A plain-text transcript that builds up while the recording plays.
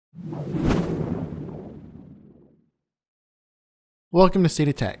Welcome to State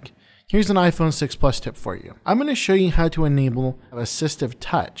of Tech. Here's an iPhone 6 Plus tip for you. I'm going to show you how to enable Assistive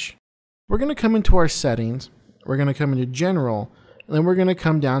Touch. We're going to come into our settings, we're going to come into General, and then we're going to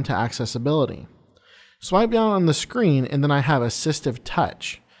come down to Accessibility. Swipe down on the screen and then I have Assistive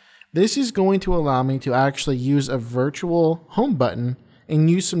Touch. This is going to allow me to actually use a virtual home button and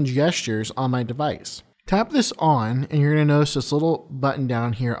use some gestures on my device. Tap this on and you're going to notice this little button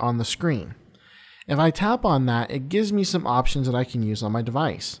down here on the screen. If I tap on that, it gives me some options that I can use on my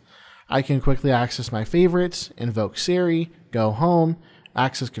device. I can quickly access my favorites, invoke Siri, go home,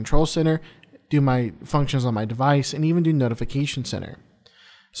 access Control Center, do my functions on my device, and even do Notification Center.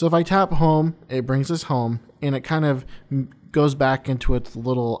 So if I tap home, it brings us home and it kind of goes back into its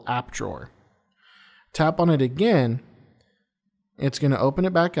little app drawer. Tap on it again, it's going to open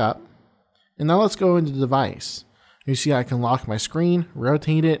it back up. And now let's go into the device. You see I can lock my screen,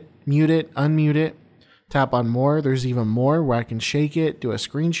 rotate it, mute it, unmute it. Tap on more, there's even more where I can shake it, do a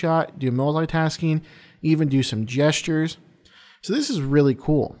screenshot, do multitasking, even do some gestures. So this is really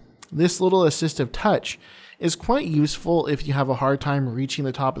cool. This little assistive touch is quite useful if you have a hard time reaching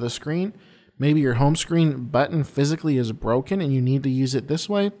the top of the screen. Maybe your home screen button physically is broken and you need to use it this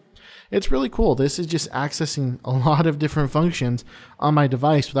way. It's really cool. This is just accessing a lot of different functions on my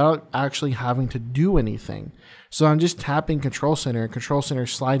device without actually having to do anything. So I'm just tapping Control Center and Control Center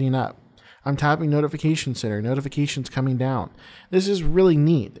sliding up. I'm tapping Notification Center, notifications coming down. This is really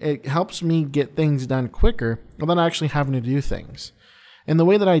neat. It helps me get things done quicker without actually having to do things. And the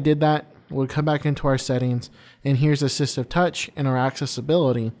way that I did that, we'll come back into our settings, and here's Assistive Touch and our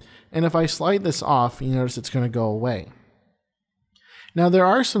accessibility. And if I slide this off, you notice it's going to go away. Now there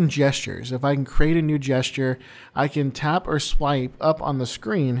are some gestures. If I can create a new gesture, I can tap or swipe up on the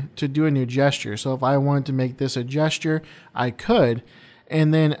screen to do a new gesture. So if I wanted to make this a gesture, I could.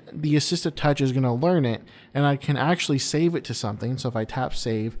 And then the Assistive Touch is going to learn it, and I can actually save it to something. So if I tap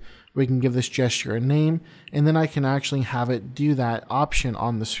Save, we can give this gesture a name, and then I can actually have it do that option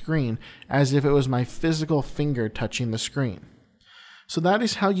on the screen as if it was my physical finger touching the screen. So that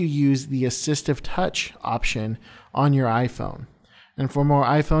is how you use the Assistive Touch option on your iPhone. And for more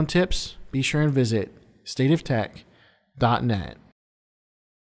iPhone tips, be sure and visit stateoftech.net.